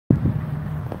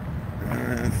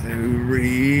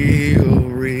Real,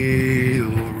 real,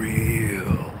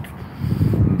 real.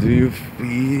 Do you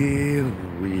feel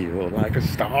real like a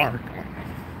star?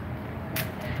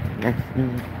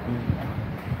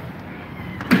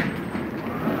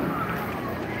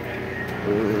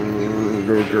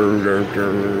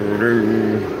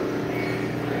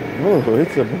 Oh,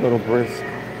 it's a little brisk.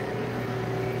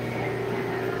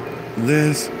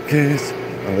 This kiss.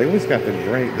 Oh, they always got the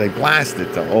great. They blast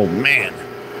it though. Oh man,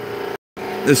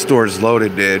 this store's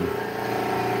loaded, dude.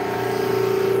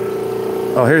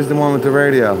 Oh, here's the one with the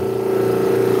radio.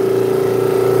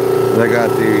 I got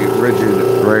the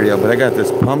rigid radio, but I got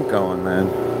this pump going, man.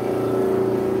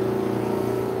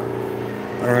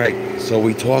 All right, so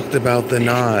we talked about the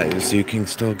knives. You can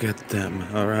still get them,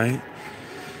 all right?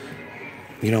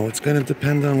 You know, it's going to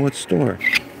depend on what store.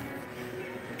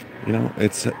 You know,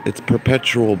 it's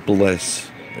perpetual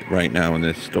bliss right now in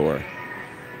this store.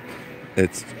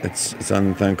 It's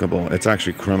unthinkable. It's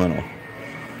actually criminal.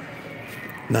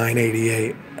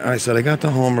 $9.88. All right, so they got the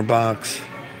Homer box.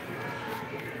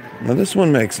 Now this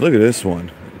one makes, look at this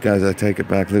one. Guys, I take it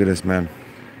back. Look at this, man.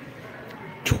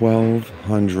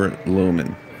 1200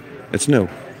 lumen. It's new.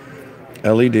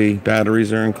 LED,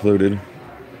 batteries are included.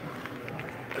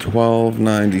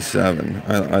 $12.97.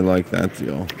 I like that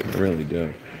deal. I really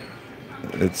do.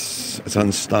 It's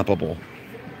unstoppable.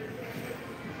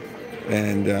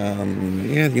 And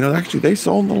yeah, you know, actually they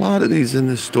sold a lot of these in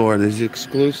the store. These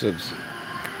exclusives.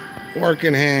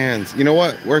 Working Hands. You know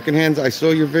what? Working Hands, I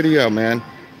saw your video, man.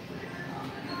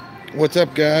 What's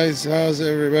up, guys? How's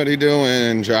everybody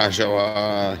doing?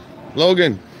 Joshua.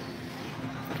 Logan.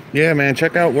 Yeah, man,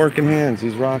 check out Working Hands.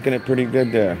 He's rocking it pretty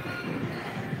good there.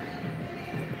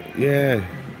 Yeah.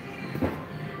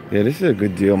 Yeah, this is a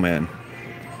good deal, man.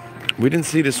 We didn't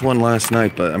see this one last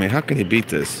night, but, I mean, how can you beat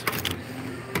this?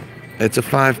 It's a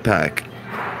 5-pack.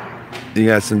 You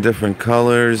got some different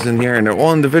colors in here, and they're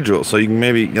all individual, so you can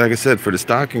maybe, like I said, for the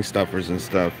stocking stuffers and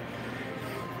stuff.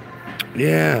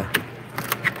 Yeah.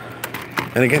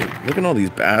 And again, look at all these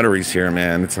batteries here,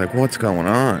 man. It's like, what's going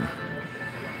on?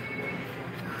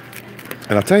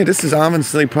 And I'll tell you, this is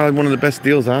honestly probably one of the best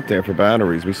deals out there for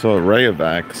batteries. We saw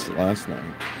Rayovacs last night.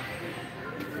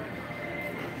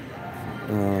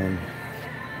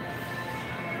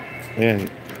 Yeah,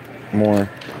 more.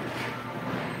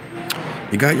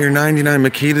 You got your 99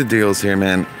 Makita deals here,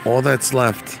 man. All that's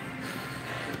left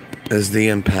is the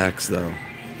impacts, though.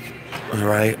 All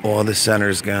right, all the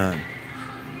center's gone.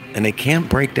 And they can't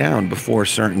break down before a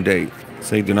certain date.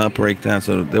 So they do not break down,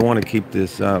 so they want to keep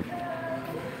this up.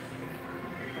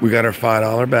 We got our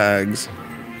 $5 bags.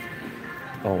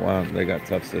 Oh, wow, they got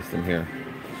Tough System here.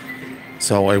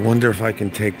 So I wonder if I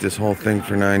can take this whole thing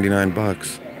for 99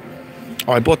 bucks.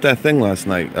 Oh, I bought that thing last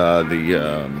night.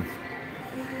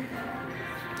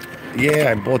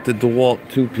 Yeah, I bought the DeWalt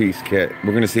 2-piece kit.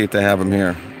 We're going to see if they have them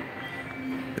here.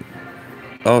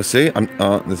 Oh, see?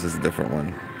 Oh, this is a different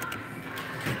one.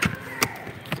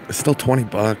 It's still 20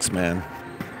 bucks, man.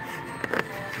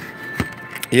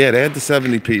 Yeah, they had the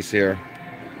 70-piece here.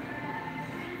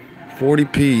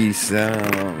 40-piece. I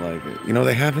don't like it. You know,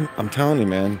 they haven't. I'm telling you,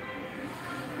 man.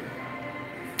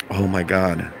 Oh, my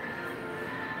God.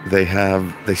 They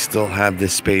still have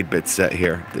this spade bit set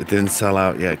here. It didn't sell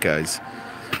out yet, guys.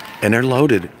 And they're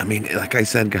loaded. I mean, like I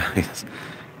said, guys,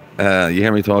 you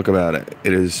hear me talk about it.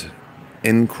 It is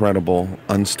incredible,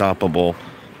 unstoppable,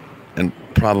 and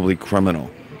probably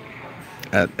criminal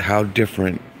at how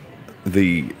different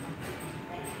the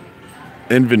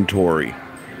inventory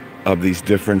of these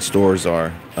different stores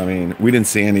are. I mean, we didn't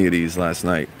see any of these last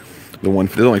night.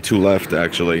 There's only 2 left,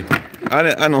 actually.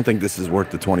 I don't think this is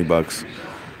worth the 20 bucks.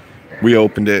 We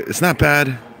opened it. It's not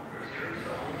bad.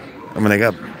 I mean, I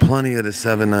got plenty of the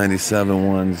 $7.97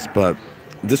 ones, but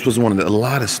this was one of a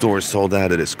lot of stores sold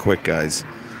out of this quick, guys.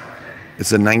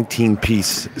 It's a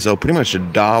 19-piece, so pretty much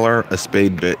 $1 a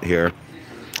spade bit here.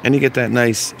 And you get that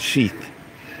nice sheath,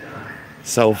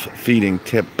 self-feeding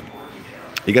tip.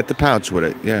 You get the pouch with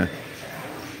it, yeah.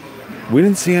 We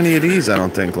didn't see any of these, I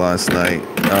don't think, last night.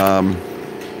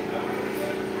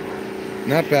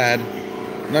 Not bad.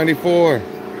 94.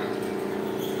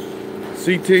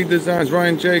 CT Designs,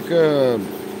 Ryan Jacob.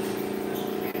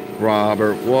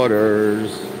 Robert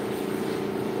Waters.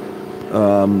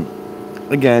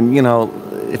 Again, you know,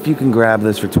 if you can grab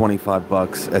this for 25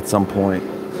 bucks at some point,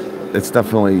 it's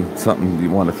definitely something you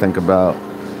want to think about.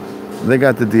 They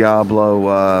got the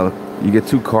Diablo, you get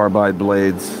 2 carbide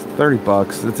blades, 30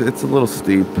 bucks. It's a little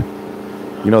steep.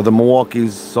 You know, the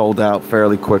Milwaukee's sold out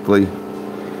fairly quickly.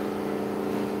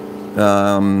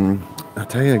 I'll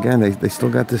tell you again, they still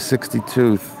got this 60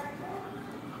 tooth.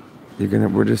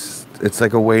 it's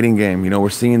like a waiting game. You know, we're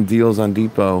seeing deals on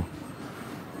Depot,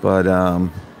 but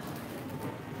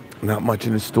not much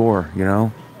in the store, you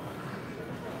know.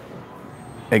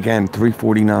 Again,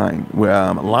 $349.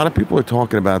 A lot of people are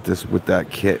talking about this with that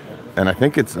kit, and I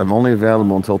think it's only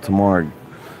available until tomorrow.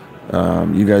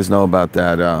 You guys know about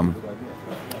that,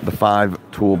 the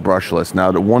 5-tool brushless.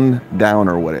 Now, the one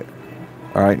downer with it.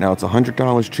 All right, now it's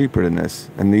 $100 cheaper than this,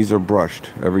 and these are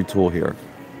brushed, every tool here.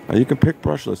 Now, you can pick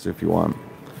brushless if you want,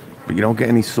 but you don't get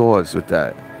any saws with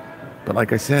that. But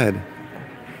like I said,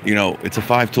 you know, it's a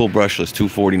 5-tool brushless,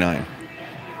 $249.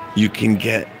 You can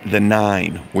get the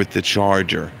 9 with the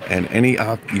charger, and you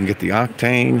can get the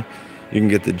Octane, you can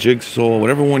get the Jigsaw,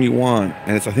 whatever one you want,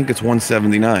 and I think it's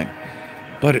 $179.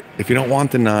 But if you don't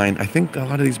want the 9, I think a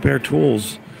lot of these Bear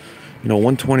tools, you know,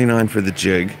 $129 for the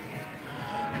jig.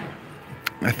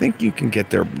 I think you can get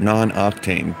their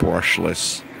non-Octane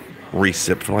brushless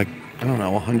recip for like, I don't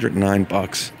know,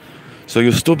 $109. So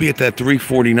you'll still be at that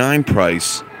 $349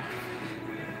 price.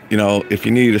 You know, if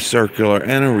you need a circular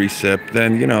and a recip,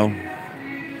 then, you know,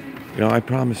 I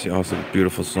promise you. Also, a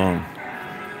beautiful song.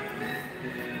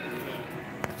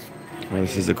 Well,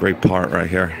 this is a great part right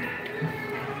here.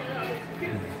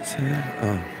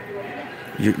 Oh,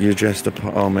 you're just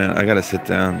oh man, I gotta sit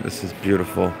down. This is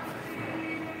beautiful.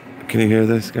 Can you hear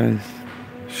this, guys?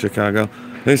 Chicago.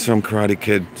 This is from Karate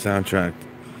Kid soundtrack.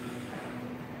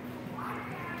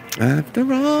 After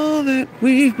all that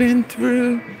we've been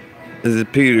through. This is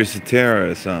Peter Cetera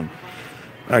or something.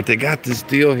 All right, they got this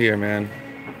deal here, man.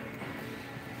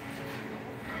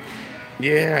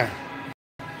 Yeah.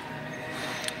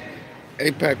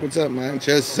 APAC, what's up, man?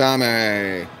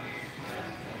 Chesame.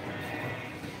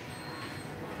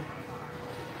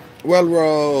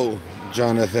 Well,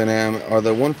 Jonathan M. Are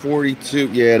the 142?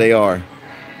 Yeah, they are.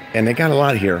 And they got a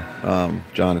lot here,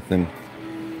 Jonathan.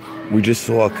 We just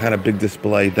saw a kind of big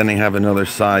display. Then they have another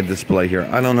side display here.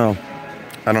 I don't know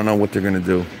what they're going to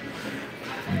do.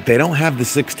 They don't have the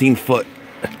 16-foot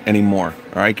anymore.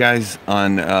 All right, guys,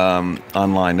 on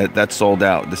online. That's sold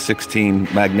out. The 16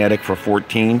 magnetic for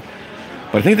 $14.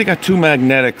 But I think they got 2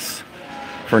 magnetics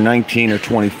for $19 or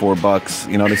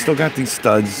 $24. You know, they still got these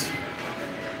studs.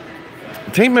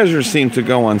 Tape measures seem to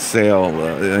go on sale,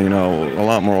 you know, a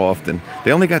lot more often.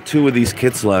 They only got 2 of these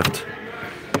kits left.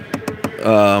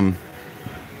 The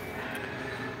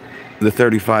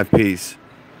 35 piece.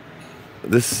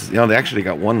 This, you know, they actually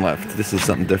got 1 left. This is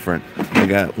something different. They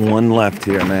got 1 left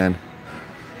here, man.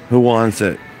 Who wants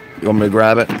it? You want me to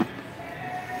grab it?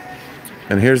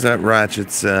 And here's that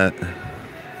ratchet set.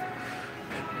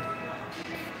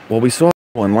 Well, we saw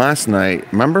one last night.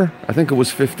 Remember? I think it was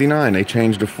 $59. They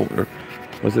changed it for.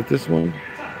 Was it this one?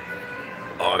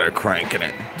 Oh, they're cranking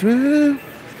it.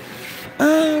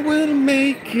 I will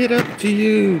make it up to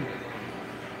you.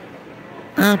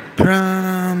 I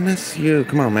promise you.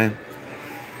 Come on, man.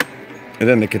 And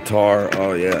then the guitar.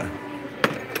 Oh, yeah.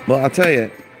 Well, I'll tell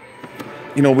you.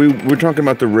 You know, we're talking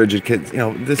about the rigid kits. You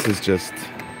know, this is just.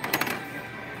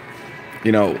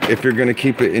 You know, if you're going to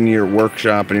keep it in your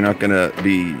workshop and you're not going to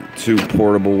be too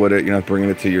portable with it, you're not bringing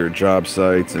it to your job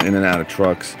sites and in and out of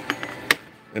trucks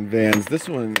and vans. This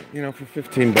one, you know, for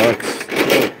 $15.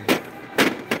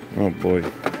 Oh boy.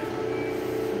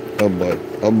 Oh boy.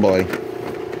 Oh boy.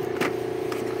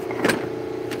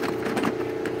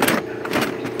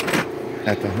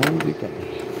 At the Home Depot.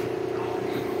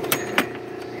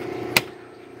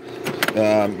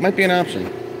 Might be an option.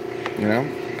 You know?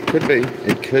 Could be.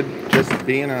 It could just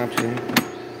be an option.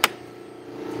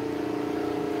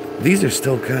 These are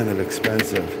still kind of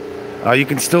expensive. You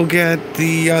can still get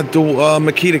the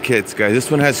Makita kits, guys. This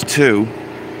one has 2.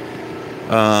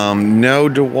 No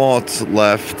DeWalt's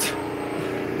left.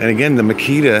 And again, the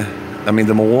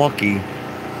Milwaukee,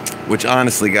 which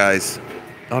honestly, guys,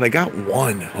 oh, they got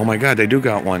 1. Oh my God, they do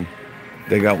got 1.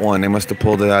 They got 1. They must have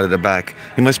pulled it out of the back.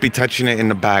 He must be touching it in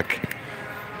the back.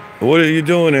 What are you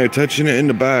doing there? Touching it in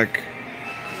the back.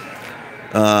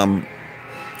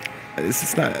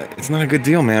 It's not a good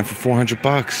deal, man, for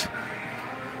 $400.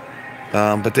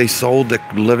 But they sold the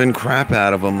living crap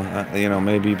out of them, you know,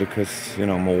 maybe because, you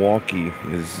know, Milwaukee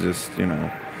is just, you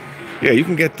know. Yeah, you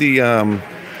can get the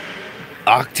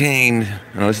Octane.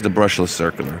 No, this is the brushless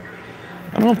circular.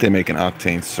 I don't know if they make an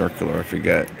Octane circular, I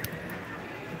forget.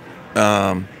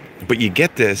 But you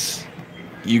get this.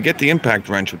 You get the impact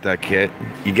wrench with that kit.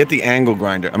 You get the angle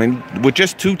grinder. I mean, with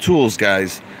just 2 tools,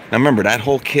 guys. Now remember, that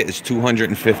whole kit is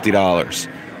 $250.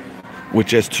 With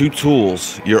just 2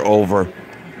 tools, you're over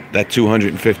that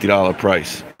 $250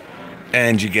 price.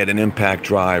 And you get an impact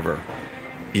driver.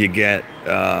 You get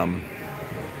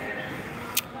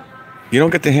You don't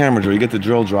get the hammer drill, you get the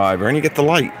drill driver, and you get the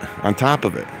light on top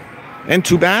of it. And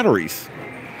 2 batteries.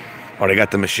 Oh, they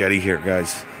got the machete here,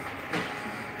 guys.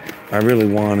 I really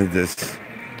wanted this.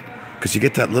 Because you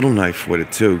get that little knife with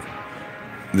it, too.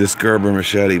 This Gerber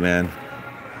machete, man.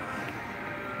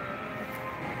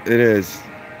 It is.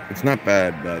 It's not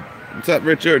bad, bud. What's up,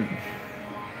 Richard?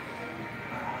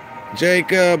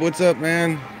 Jacob, what's up,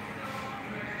 man?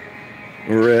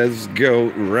 Let's go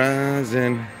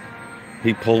rising.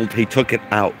 He took it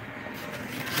out.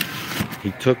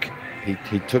 He took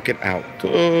it out.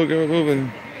 Oh, go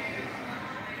moving.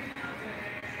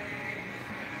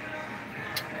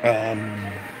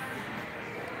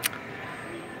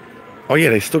 Oh yeah,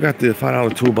 they still got the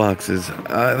 $5 toolboxes.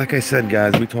 Like I said,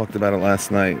 guys, we talked about it last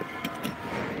night.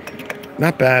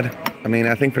 Not bad. I mean,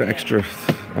 I think for the extra,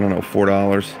 I don't know,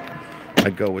 $4,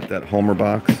 I'd go with that Homer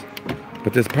box.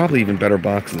 But there's probably even better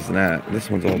boxes than that. This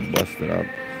one's all busted up.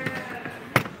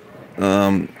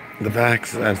 The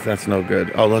backs, that's no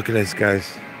good. Oh, look at this,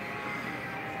 guys.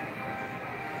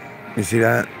 You see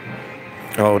that?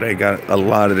 Oh, they got a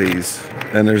lot of these.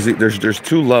 And there's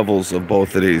 2 levels of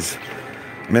both of these.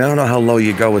 I mean, I don't know how low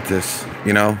you go with this,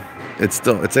 you know? It's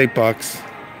 $8.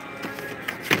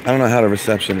 I don't know how the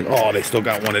reception is. Oh, they still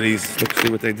got one of these. Let's see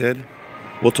what they did.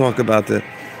 We'll talk about that.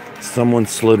 Someone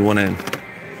slid one in.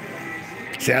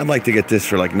 See, I'd like to get this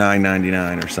for like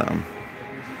 $9.99 or something.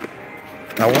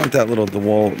 I want that little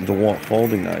DeWalt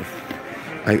folding knife.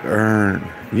 I earn.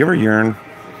 You ever yearn?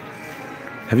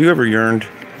 Have you ever yearned?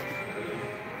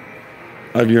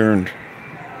 I've yearned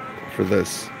for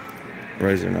this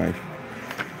razor knife.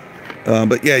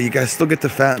 But yeah, you guys still get the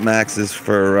Fat Maxes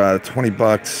for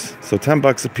 $20. So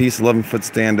 $10 a piece, 11-foot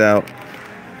standout.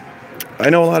 I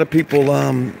know a lot of people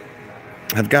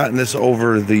have gotten this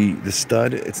over the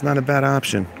stud. It's not a bad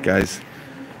option, guys.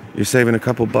 You're saving a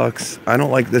couple bucks. I don't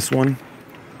like this one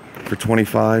for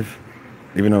 $25,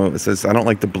 even though it says I don't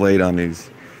like the blade on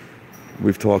these.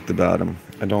 We've talked about them.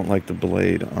 I don't like the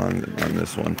blade on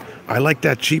this one. I like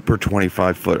that cheaper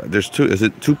 25-foot. There's 2. Is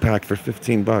it 2-pack for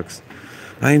 $15?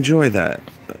 I enjoy that.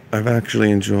 I've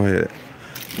actually enjoyed it.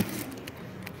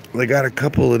 They got a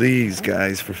couple of these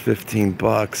guys for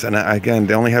 $15, and again,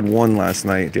 they only had one last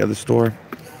night at the other store.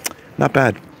 Not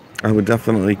bad. I would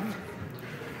definitely.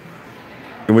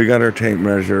 And we got our tape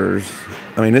measures.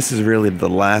 I mean, this is really the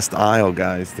last aisle,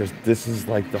 guys. This is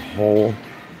like the whole.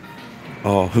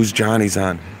 Oh, who's Johnny's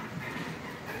on?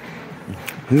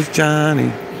 Who's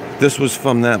Johnny? This was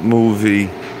from that movie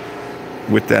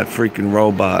with that freaking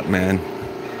robot, man.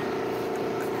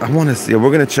 I want to see.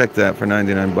 We're gonna check that for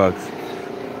 $99.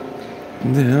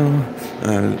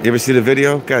 No. You ever see the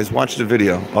video? Guys, watch the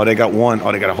video. Oh, they got one.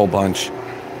 Oh, they got a whole bunch.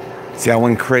 See, I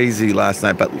went crazy last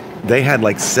night, but they had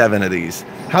like 7 of these.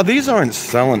 How these aren't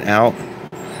selling out,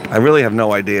 I really have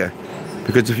no idea.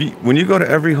 Because when you go to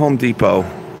every Home Depot,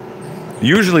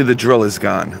 usually the drill is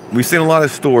gone. We've seen a lot of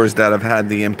stores that have had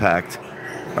the impact.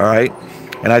 All right?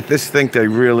 And I just think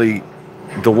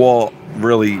DeWalt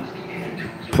really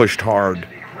pushed hard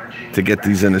to get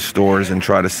these in the stores and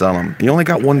try to sell them. You only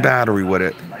got 1 battery with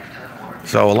it.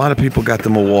 So a lot of people got the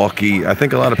Milwaukee. I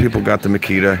think a lot of people got the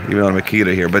Makita, even though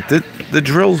Makita here. But the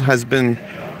drill has been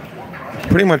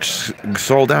pretty much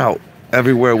sold out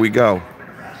everywhere we go.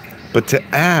 But to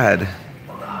add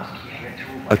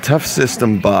a Tough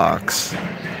System box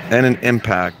and an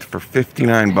Impact for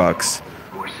 $59,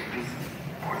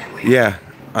 yeah,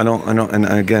 I don't, and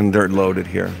again, they're loaded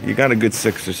here. You got a good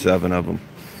 6 or 7 of them.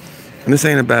 And this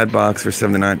ain't a bad box for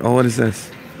 $79. Oh, what is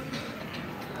this?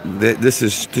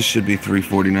 This should be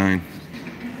 $349.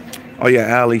 Oh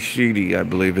yeah, Ali Sheedy, I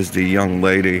believe, is the young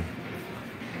lady.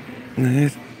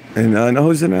 And I know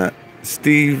who's in that.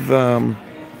 Steve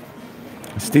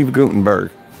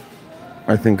Gutenberg.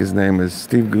 I think his name is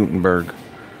Steve Gutenberg.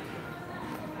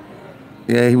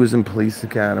 Yeah, he was in Police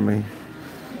Academy.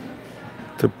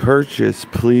 To purchase,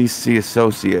 please see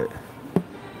associate.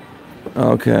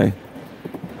 Okay.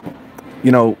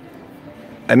 You know,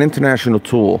 an International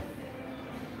Tool,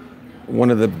 one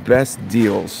of the best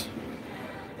deals,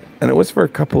 and it was for a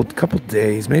couple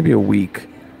days, maybe a week,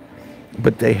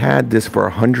 but they had this for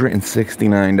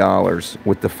 $169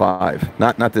 with the 5,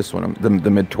 not this one, the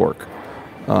mid torque.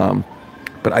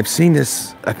 But I've seen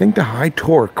this, I think the high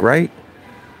torque, right?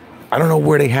 I don't know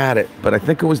where they had it, but I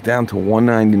think it was down to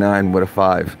 $199 with a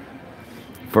 5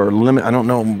 for a limit. I don't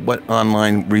know what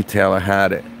online retailer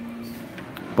had it.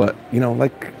 But, you know,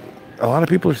 like a lot of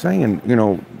people are saying, you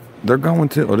know, they're going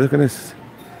to, oh, look at this.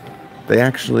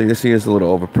 This is a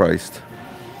little overpriced.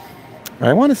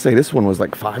 I want to say this one was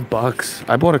like $5.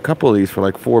 I bought a couple of these for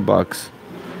like $4.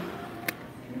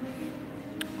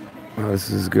 Oh, this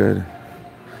is good.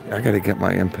 I gotta get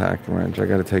my impact wrench. I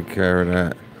gotta take care of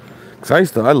that.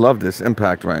 Cause I love this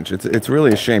impact wrench. It's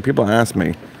really a shame. People ask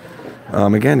me,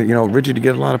 again, you know, Richard, you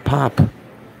get a lot of pop.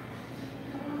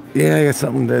 Yeah, I got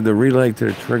something there. The relay to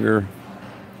the trigger.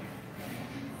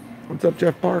 What's up,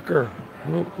 Jeff Parker?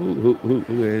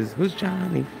 Who's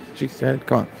Johnny? She said,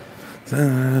 come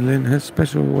on. In her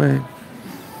special way.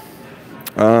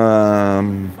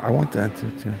 I want that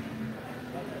too.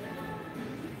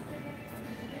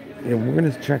 Yeah, we're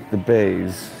gonna check the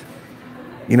bays.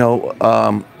 You know,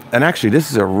 and actually, this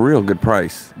is a real good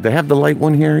price. They have the light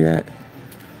one here yet?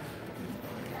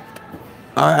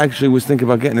 I actually was thinking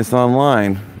about getting this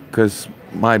online because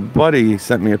my buddy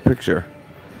sent me a picture,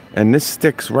 and this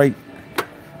sticks right.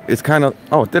 It's kind of,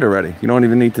 oh, it did already. You don't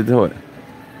even need to do it.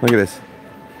 Look at this.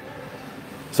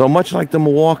 So much like the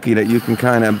Milwaukee that you can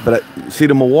kind of, but see,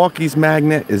 the Milwaukee's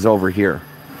magnet is over here.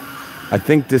 I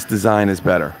think this design is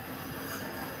better.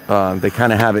 They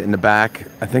kind of have it in the back.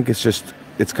 I think it's just,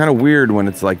 it's kind of weird when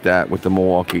it's like that with the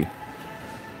Milwaukee.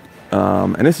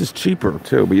 And this is cheaper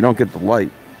too, but you don't get the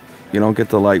light. You don't get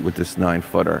the light with this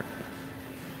 9-footer.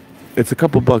 It's a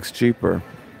couple bucks cheaper.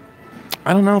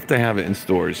 I don't know if they have it in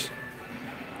stores,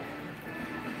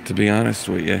 to be honest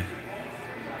with you.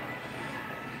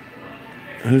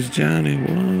 Who's Johnny?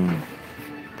 Whoa.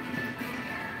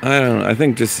 I don't know. I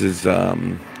think this is,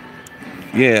 Duran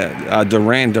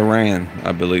Duran,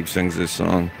 I believe, sings this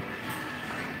song.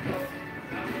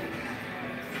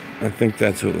 I think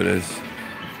that's who it is.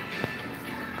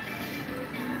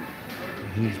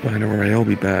 He's buying a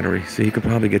Ryobi battery. See, he could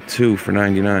probably get 2 for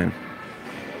 $99.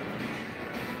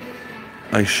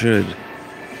 I should.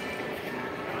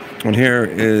 And here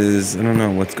is, I don't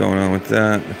know what's going on with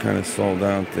that. It kind of sold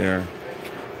out there.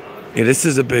 Yeah, this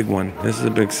is a big one. This is a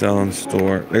big selling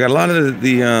store. They got a lot of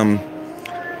the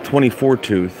 24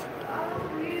 tooth.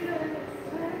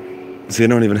 See, they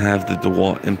don't even have the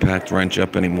DeWalt impact wrench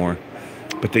up anymore.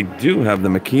 But they do have the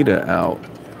Makita out.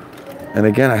 And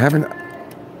again, I haven't...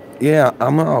 Yeah, I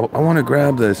want to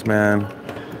grab this, man.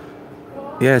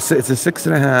 Yeah, it's a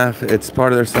 6.5. It's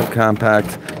part of their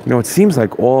subcompact. You know, it seems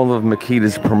like all of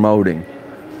Makita's promoting.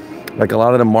 Like a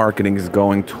lot of the marketing is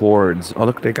going towards... Oh,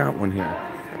 look, they got one here.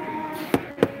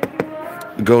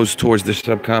 It goes towards the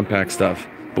subcompact stuff.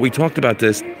 But we talked about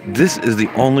this. This is the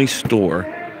only store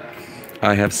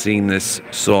I have seen this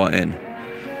saw in.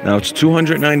 Now, it's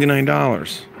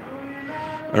 $299.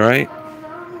 All right?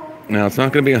 Now, it's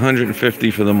not going to be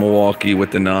 $150 for the Milwaukee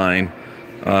with the 9.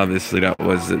 Obviously, that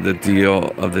was the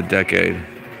deal of the decade.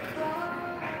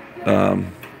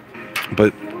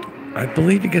 But I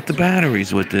believe you get the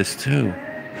batteries with this, too.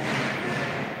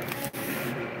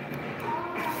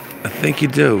 I think you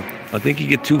do. I think you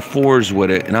get 2 4s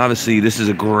with it. And obviously, this is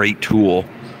a great tool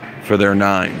for their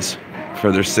 9s,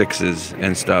 for their 6s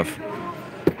and stuff.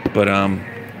 But,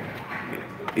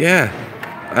 yeah.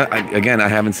 Again, I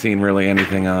haven't seen really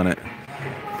anything on it,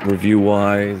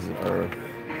 review-wise, or...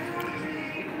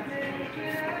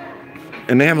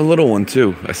 And they have a little one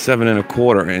too, a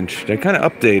 7.25 inch. They kind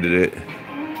of updated it.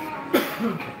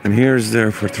 And here's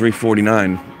there for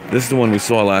 $349. This is the one we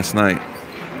saw last night.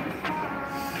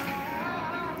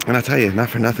 And I'll tell you, not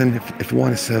for nothing, if you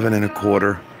want a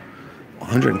 7.25,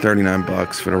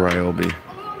 $139 for the Ryobi.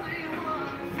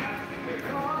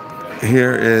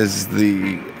 Here is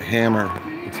the hammer.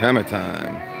 It's hammer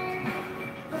time.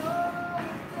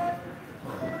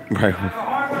 Right.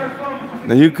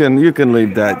 Now you can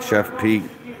leave that, Chef Pete.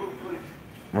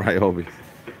 Ryobi.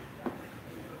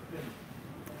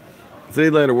 See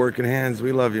you later, working hands.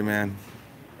 We love you, man.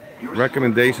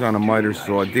 Recommendation on a miter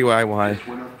saw, DIY.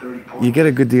 You get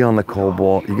a good deal on the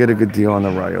Cobalt. You get a good deal on the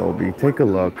Ryobi. Take a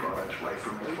look.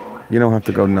 You don't have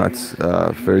to go nuts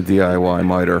for a DIY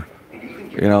miter.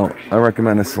 You know, I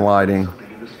recommend a sliding,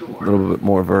 a little bit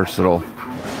more versatile.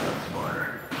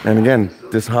 And again,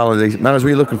 this holiday, matters what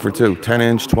you're looking for too.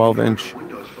 10-inch, 12-inch.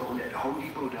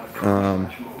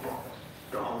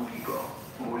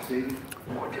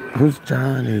 Who's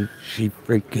Johnny? She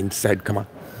freaking said, come on.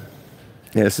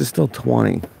 Yeah, this is still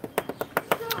 20.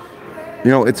 You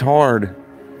know, it's hard.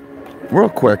 Real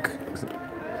quick,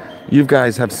 you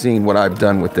guys have seen what I've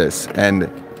done with this. And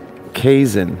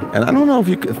Kaizen, and I don't know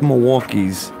if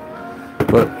Milwaukee's,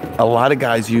 but a lot of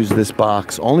guys use this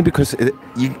box only because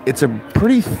it's a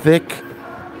pretty thick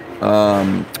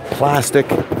plastic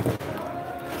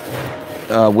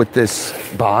with this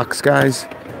box, guys.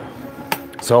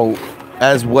 So,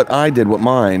 as what I did with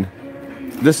mine,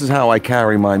 this is how I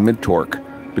carry my mid-torque.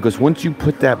 Because once you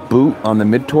put that boot on the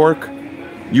mid-torque,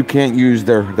 you can't use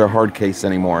their hard case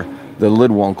anymore. The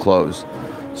lid won't close.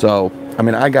 So, I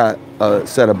mean, I got a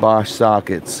set of Bosch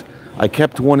sockets. I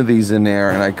kept one of these in there,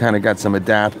 and I kind of got some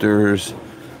adapters,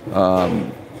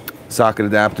 socket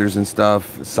adapters and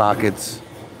stuff, sockets.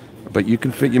 But you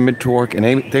can fit your mid-torque, and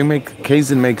they make,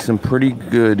 Kaizen makes some pretty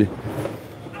good.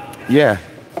 Yeah,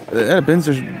 the bins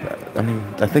are. I mean,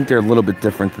 I think they're a little bit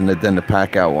different than the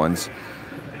pack-out ones,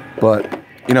 but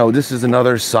you know, this is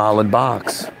another solid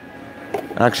box.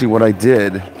 Actually, what I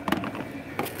did.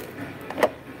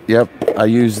 Yep, I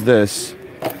used this.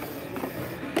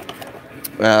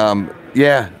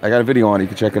 Yeah, I got a video on it. You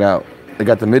can check it out. I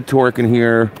got the mid-torque in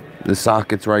here, the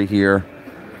sockets right here.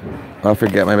 I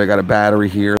forget, maybe I got a battery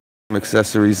here, some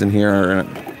accessories in here. And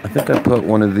I think I put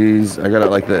one of these. I got it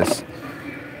like this.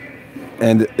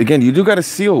 And again, you do got a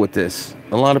seal with this.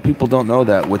 A lot of people don't know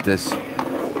that with this.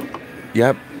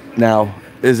 Yep. Now,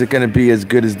 is it going to be as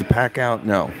good as the pack out?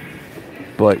 No.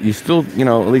 But you still, you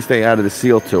know, at least they added a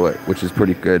seal to it, which is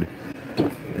pretty good.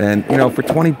 And, you know, for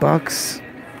 20 bucks,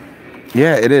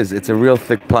 yeah, it is. It's a real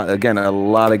thick pot. Again, a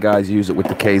lot of guys use it with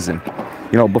the Kaizen.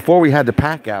 You know, before we had the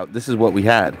pack out, this is what we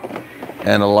had.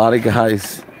 And a lot of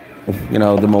guys, you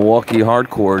know, the Milwaukee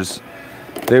hardcores,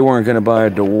 they weren't going to buy a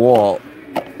DeWalt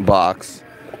box.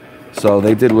 So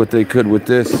they did what they could with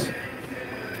this.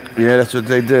 Yeah, that's what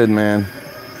they did, man.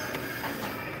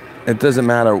 It doesn't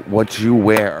matter what you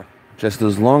wear, just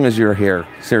as long as you're here.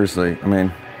 Seriously, I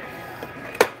mean,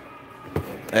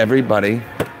 everybody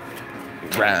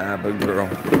grab a girl.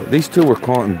 These two were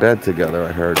caught in bed together,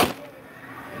 I heard.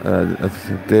 That's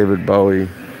David Bowie.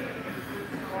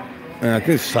 And I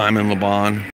think Simon Le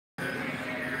Bon.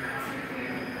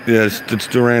 Yeah, it's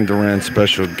Duran Duran's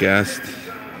special guest.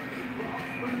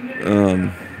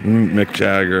 Mick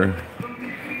Jagger.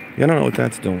 Yeah, I don't know what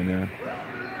that's doing there.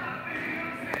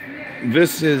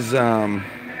 This is their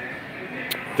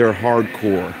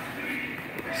hardcore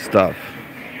stuff.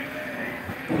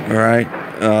 All right.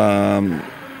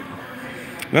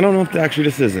 I don't know if actually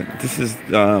this isn't. This is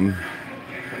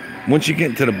once you get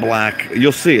into the black,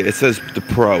 you'll see it. It says the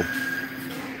Pro.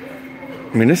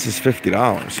 I mean, this is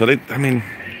 $50. So I mean,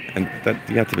 and that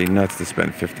you have to be nuts to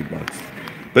spend 50 bucks.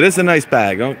 But it's a nice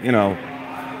bag. You know.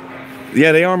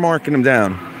 Yeah, they are marking them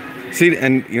down. See,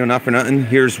 and you know, not for nothing.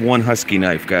 Here's one Husky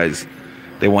knife, guys.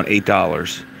 They want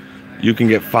 $8. You can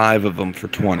get 5 of them for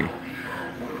 20. All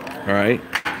right.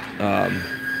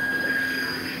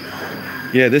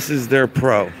 Yeah, this is their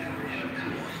Pro.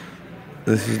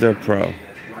 This is their Pro.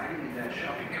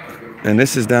 And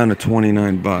this is down to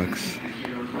 29 bucks.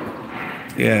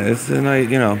 Yeah, it's a nice,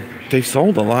 you know, they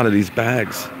sold a lot of these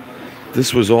bags.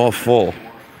 This was all full.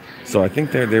 So I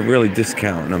think they're really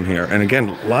discounting them here. And again,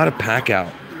 a lot of pack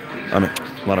out. I mean,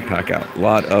 a lot of pack out. A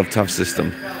lot of Tough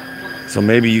System. So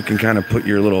maybe you can kind of put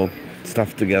your little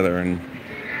stuff together and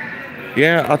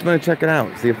yeah, I'm gonna check it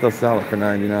out. See if they'll sell it for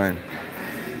 $99.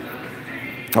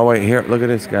 Oh wait, here, look at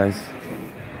this, guys.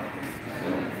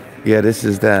 Yeah, this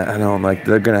is that. I know, like,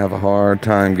 they're gonna have a hard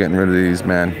time getting rid of these,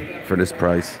 man, for this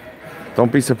price.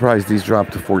 Don't be surprised these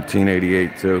dropped to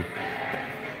 $14.88 too.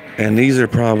 And these are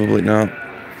probably no.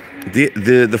 The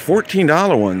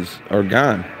 $14 ones are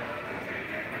gone.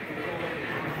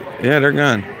 Yeah, they're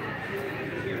gone.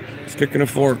 Sticking a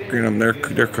fork in them, they're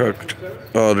cooked.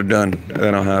 Oh, they're done.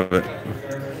 They don't have it.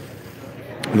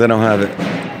 They don't have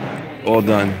it. All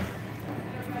done.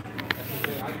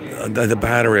 The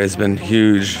battery has been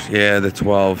huge. Yeah, the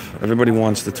 12. Everybody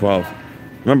wants the 12.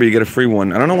 Remember, you get a free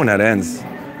one. I don't know when that ends.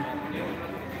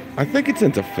 I think it's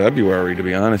into February, to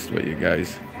be honest with you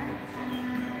guys.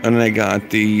 And then I got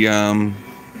the,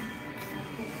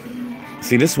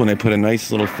 see this one, they put a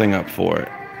nice little thing up for it.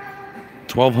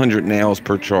 1,200 nails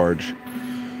per charge.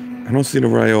 I don't see the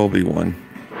Ryobi one.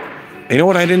 And you know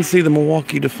what? I didn't see the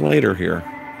Milwaukee deflator here.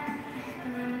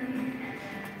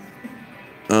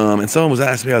 And someone was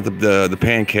asking me about the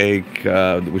pancake.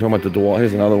 We're talking about the DeWalt.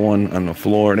 Here's another one on the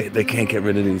floor. They can't get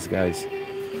rid of these guys.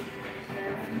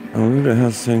 Oh, look at how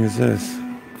thing is this.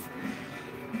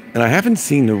 And I haven't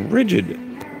seen the rigid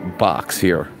box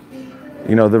here.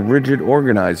 You know, the rigid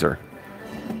organizer.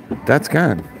 That's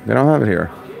gone. They don't have it here.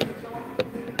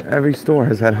 Every store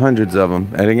has had hundreds of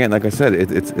them. And again, like I said,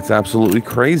 it's absolutely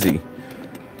crazy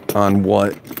on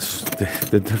what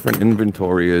the different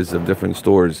inventory is of different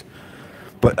stores.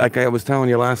 But like I was telling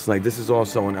you last night, this is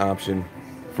also an option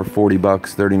for 40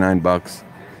 bucks, 39 bucks.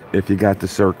 If you got the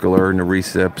circular and the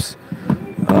recips.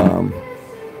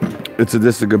 This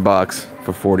is a good box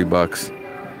for 40 bucks.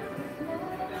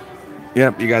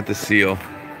 Yep, you got the seal.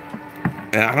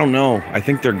 And I don't know. I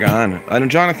think they're gone. I know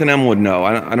Jonathan M would know.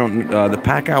 I don't. The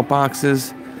pack out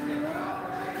boxes.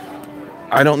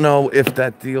 I don't know if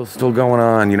that deal's still going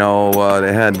on. You know,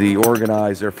 they had the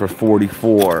organizer for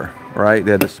 44, right?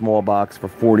 They had the small box for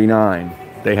 49.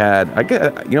 They had, I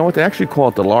get, you know what, they actually call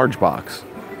it the large box.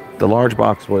 The large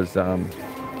box was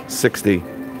 60.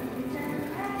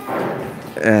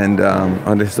 And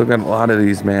they still got a lot of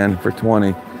these, man, for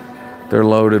 20. They're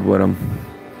loaded with them.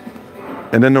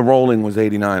 And then the rolling was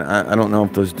 89. I don't know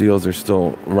if those deals are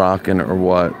still rocking or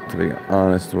what, to be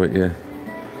honest with you.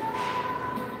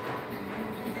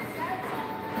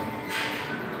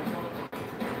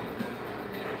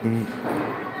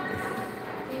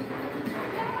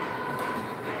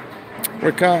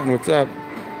 Rick Cotton, what's up?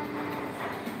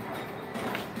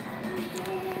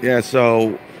 Yeah,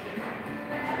 so,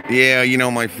 yeah, you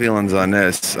know my feelings on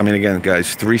this. I mean, again,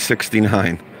 guys,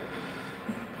 $369.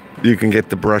 You can get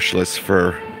the brushless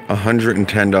for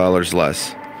 $110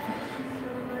 less.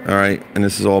 All right, and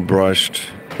this is all brushed.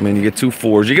 I mean, you get 2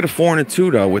 4s. You get a 4 and a 2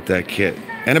 though with that kit,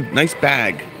 and a nice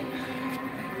bag.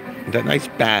 That nice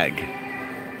bag.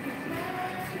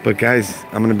 But guys,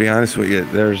 I'm gonna be honest with you.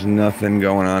 There's nothing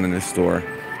going on in this store,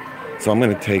 so I'm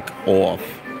gonna take off.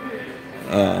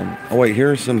 Oh wait,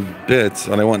 here are some bits,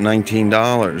 and I want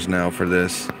 $19 now for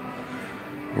this.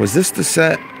 Was this the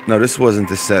set? No, this wasn't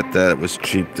the set that was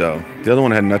cheap though. The other one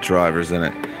had nut drivers in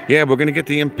it. Yeah, we're gonna get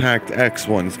the Impact X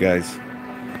ones, guys.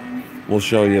 We'll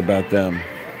show you about them.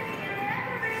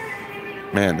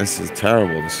 Man, this is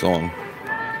terrible, the song.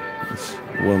 This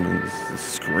woman is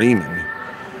screaming.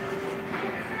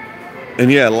 And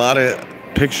yeah, a lot of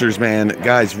pictures, man.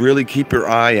 Guys, really keep your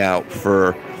eye out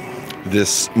for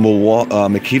this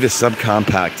Makita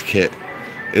subcompact kit.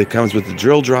 It comes with the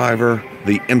drill driver,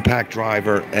 the impact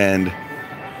driver, and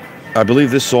I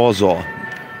believe this Sawzall.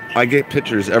 I get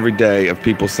pictures every day of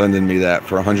people sending me that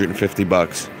for 150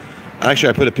 bucks. Actually,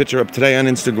 I put a picture up today on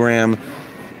Instagram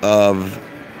of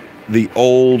the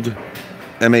old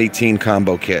M18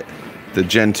 combo kit, the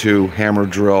Gen 2 hammer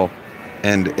drill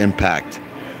and impact.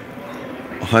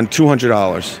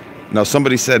 $200. Now,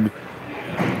 somebody said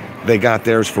they got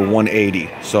theirs for $180.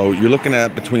 So you're looking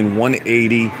at between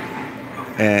 $180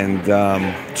 and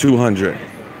 $200.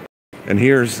 And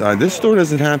here's, this store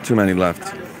doesn't have too many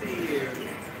left.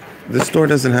 This store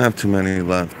doesn't have too many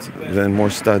left. There's more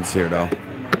studs here, though.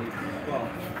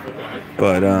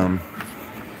 But,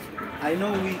 I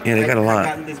know yeah, they got a lot.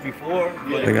 Gotten this before,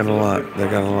 They got a lot. They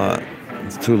got a lot.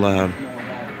 It's too loud.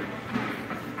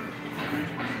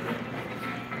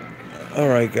 All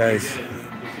right, guys.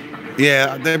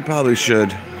 Yeah, they probably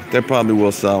should. They probably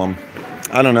will sell them.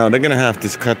 I don't know. They're going to have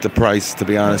to cut the price, to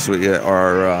be honest with you,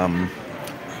 or,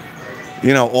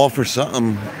 you know, offer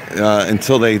something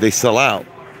until they sell out,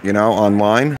 you know,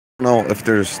 online. I don't know if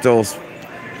there's still...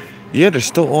 Yeah, they're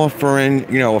still offering,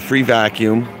 you know, a free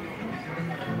vacuum.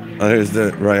 There's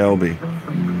the Ryobi.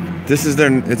 This is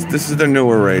their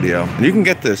newer radio, and you can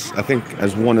get this, I think,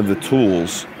 as one of the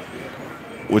tools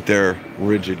with their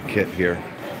rigid kit here.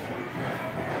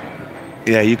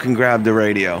 Yeah, you can grab the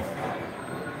radio.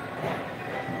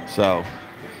 So,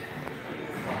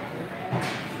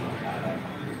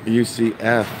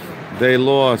 UCF, they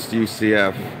lost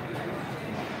UCF.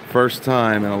 First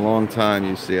time in a long time,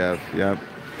 UCF. Yep.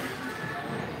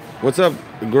 What's up,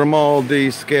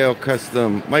 Grimaldi Scale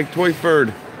Custom? Mike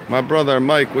Toyford, my brother.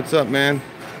 Mike, what's up, man?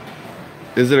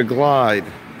 Is it a Glide?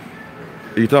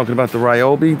 Are you talking about the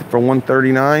Ryobi for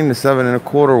 $139? The 7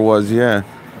 1/4 was, yeah.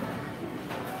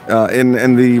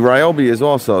 And the Ryobi is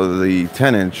also the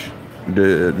 10-inch,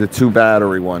 the 2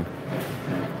 battery one.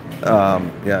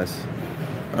 Yes.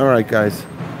 All right, guys.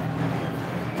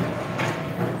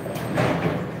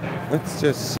 Let's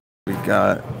just see what we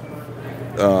got.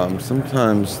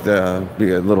 Sometimes there'll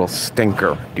be a little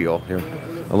stinker deal here,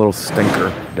 a little stinker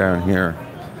down here.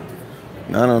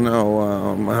 I don't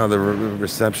know how the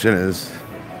reception is.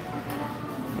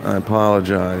 I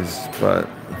apologize, but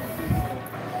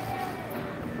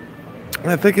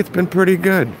I think it's been pretty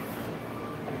good.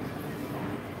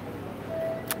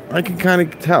 I can kind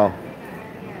of tell.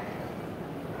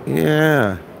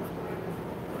 Yeah.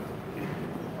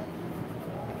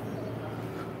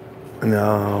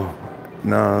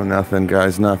 No, nothing,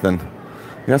 guys, nothing.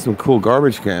 We got some cool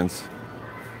garbage cans.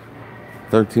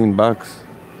 13 bucks.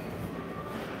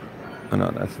 Oh, no,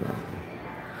 that's not.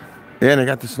 Yeah, and I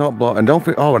got the snowball. And don't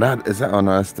forget, oh, that is that. Oh,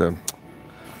 no, that's the.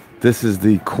 This is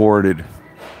the corded.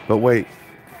 But wait.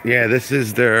 Yeah, this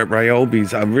is their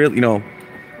Ryobis. I really, you know,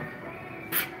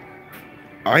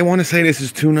 I want to say this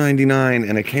is $299,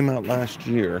 and it came out last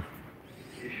year.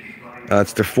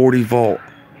 It's their 40 volt.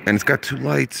 And it's got 2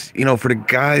 lights, you know, for the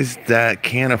guys that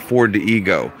can't afford the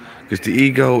Ego, because the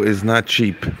Ego is not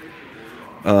cheap.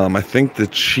 I think the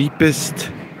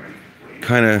cheapest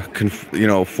kind of, you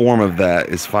know, form of that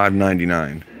is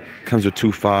 $599. Comes with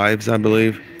 2 5s, I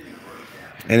believe.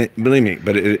 And believe me,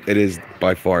 but it is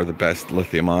by far the best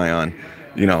lithium ion.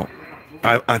 You know,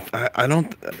 I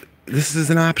don't. This is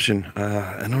an option.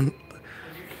 I don't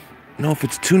know if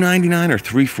it's $2.99 or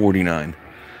 $3.49.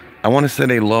 I want to say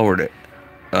they lowered it.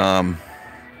 Yeah,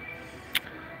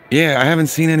 I haven't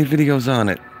seen any videos on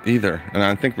it either, and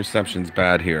I think reception's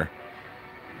bad here.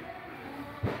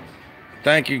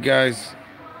 Thank you guys.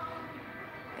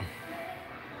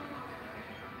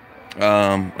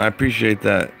 I appreciate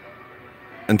that.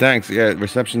 And thanks. Yeah,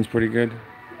 reception's pretty good.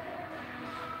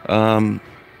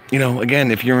 You know,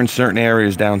 again, if you're in certain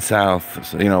areas down south,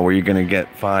 so, you know, where you're gonna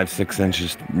get 5-6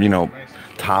 inches, you know,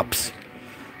 tops.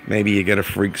 Maybe you get a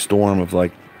freak storm of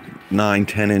like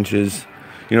 9-10 inches.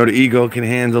 You know, the Ego can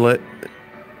handle it.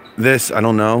 This, I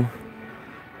don't know,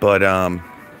 but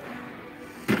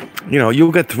you know,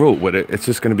 you'll get through it with it. It's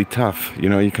just gonna be tough. You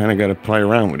know, you kind of got to play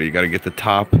around with it. You got to get the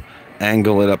top,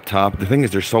 angle it up top. The thing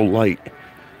is, they're so light.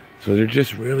 So they're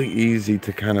just really easy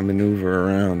to kind of maneuver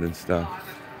around and stuff.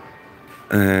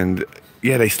 And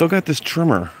yeah, they still got this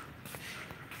trimmer.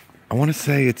 I want to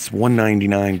say it's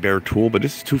 $199 bare tool, but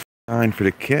this is $249 for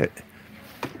the kit.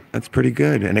 That's pretty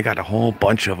good. And they got a whole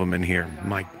bunch of them in here.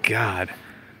 My God.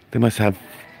 They must have...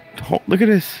 Look at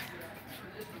this.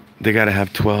 They got to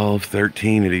have 12,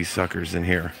 13 of these suckers in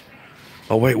here.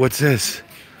 Oh, wait, what's this?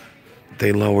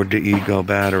 They lowered the Ego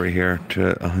battery here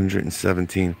to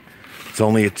 117. It's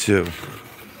only a 2.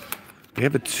 We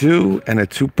have a 2 and a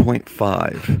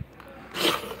 2.5.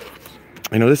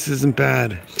 You know, this isn't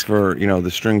bad for, you know,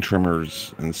 the string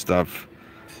trimmers and stuff.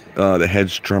 The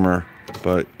hedge trimmer.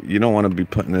 But you don't want to be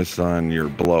putting this on your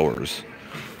blowers.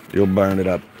 You'll burn it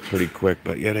up pretty quick.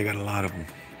 But yeah, they got a lot of them.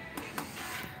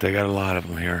 They got a lot of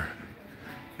them here.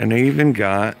 And they even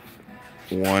got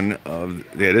one of...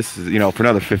 Yeah, this is, you know, for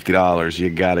another $50, you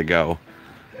got to go.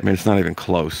 I mean, it's not even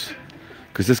close.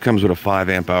 Because this comes with a 5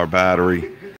 amp hour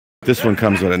battery. This one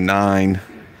comes with a 9.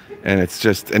 And it's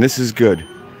just, and this is good.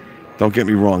 Don't get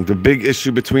me wrong. The big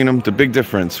issue between them, the big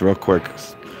difference, real quick.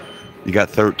 You got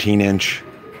 13 inch.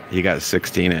 You got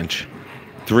 16 inch.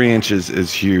 3 inches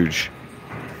is huge.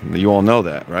 You all know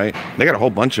that, right? They got a whole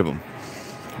bunch of them.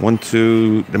 1,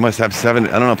 2, they must have 7.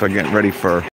 I don't know if I'm getting ready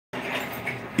for.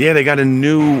 Yeah, they got a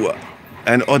new,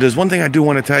 and oh, there's one thing I do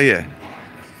want to tell you.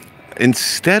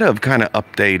 Instead of kind of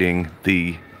updating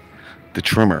the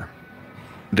trimmer,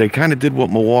 they kind of did what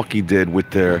Milwaukee did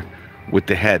with the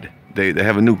head. They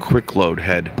have a new quick load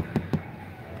head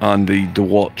on the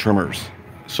DeWalt trimmers.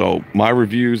 So my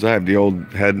reviews, I have the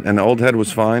old head, and the old head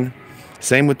was fine.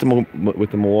 Same with the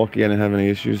Milwaukee, I didn't have any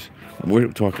issues. We're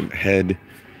talking head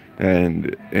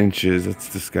and inches.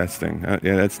 That's disgusting.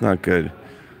 Yeah, that's not good.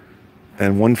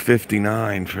 And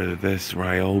 $159 for this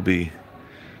Ryobi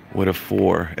with a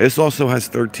 4. This also has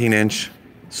 13-inch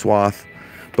swath,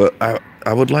 but I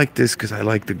would like this because I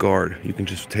like the guard. You can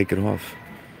just take it off.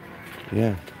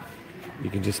 Yeah, you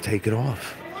can just take it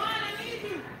off.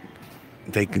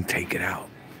 They can take it out.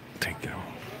 Take it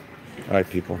off. All right,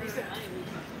 people.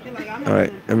 All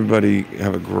right, everybody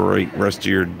have a great rest of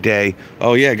your day.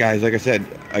 Oh yeah, guys, like I said,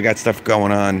 I got stuff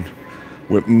going on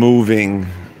with moving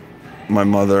my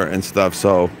mother and stuff,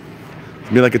 so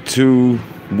it'll be like a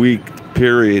 2-week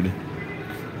period.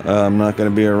 I'm not going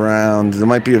to be around. There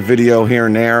might be a video here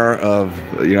and there of,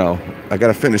 you know, I got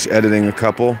to finish editing a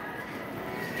couple,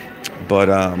 but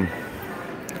I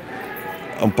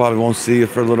probably won't see you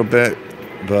for a little bit.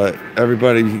 But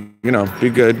everybody, you know, be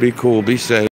good, be cool, be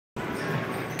safe,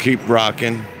 keep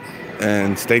rocking,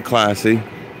 and stay classy.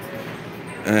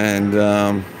 And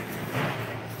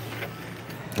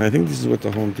I think this is what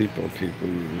the Home Depot people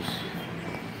use.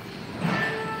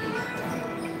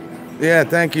 Yeah,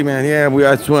 thank you, man. Yeah,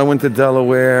 that's when I went to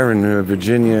Delaware and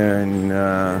Virginia and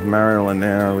Maryland.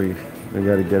 There, we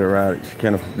got to get her out. You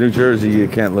can't, New Jersey, you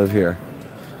can't live here.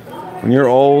 When you're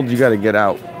old, you got to get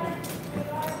out,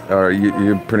 or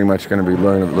you're pretty much going to be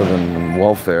living in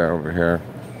welfare over here.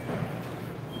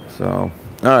 So,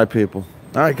 all right, people.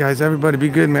 All right, guys, everybody be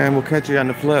good, man. We'll catch you on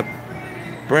the flip.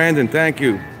 Brandon, thank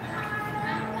you.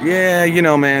 Yeah, you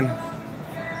know, man.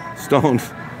 Stone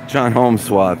John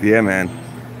Holmesworth. Yeah, man.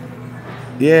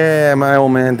 Yeah, my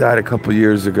old man died a couple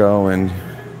years ago, and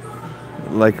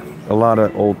like a lot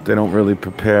of old, they don't really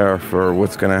prepare for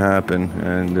what's going to happen,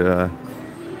 and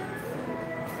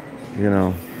you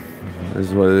know, this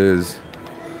is what it is.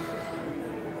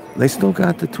 They still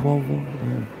got the 12 volt.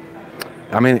 Yeah.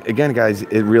 I mean, again, guys,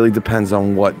 it really depends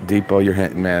on what depot you're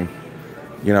hitting, man.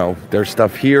 You know, there's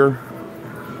stuff here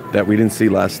that we didn't see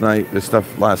last night. There's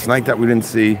stuff last night that we didn't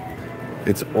see.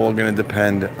 It's all going to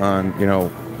depend on, you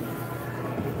know,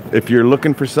 if you're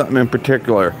looking for something in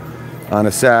particular on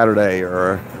a Saturday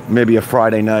or maybe a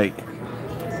Friday night,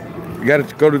 You gotta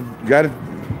go to, you gotta,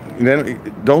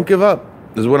 don't give up,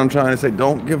 is what I'm trying to say.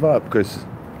 Don't give up, because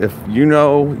if you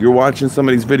know you're watching some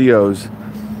of these videos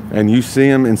and you see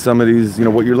them in some of these, you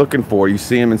know, what you're looking for, you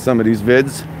see them in some of these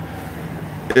vids,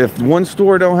 if one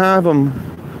store don't have them,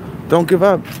 don't give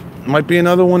up. Might be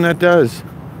another one that does.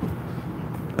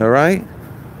 All right?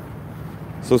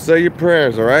 So say your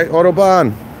prayers, all right?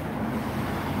 Autobahn.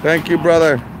 Thank you,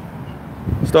 brother.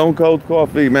 Stone Cold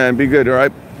Coffee, man. Be good, all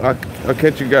right? I'll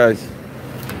catch you guys.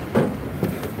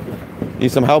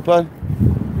 Need some help, bud?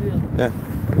 Yeah.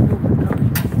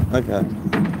 Okay.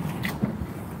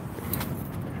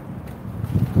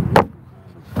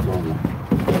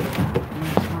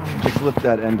 Just lift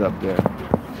that end up there.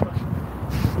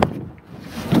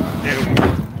 There we go.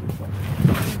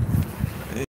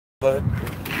 Hey, bud.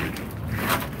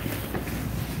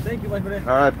 Thank you, my friend.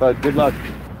 All right, bud. Good luck.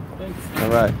 Thanks. All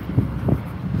right.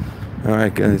 All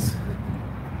right, guys.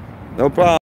 No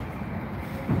problem.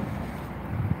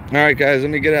 All right, guys. Let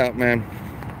me get out, man.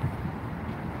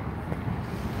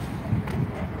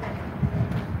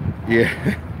 Yeah.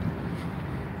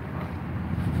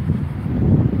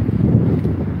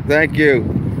 Thank you.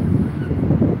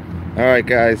 All right,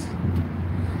 guys.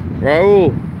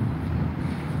 Raul.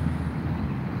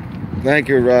 Thank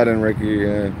you, Rod and Ricky.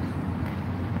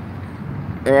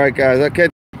 All right, guys. Okay.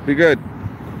 Be good.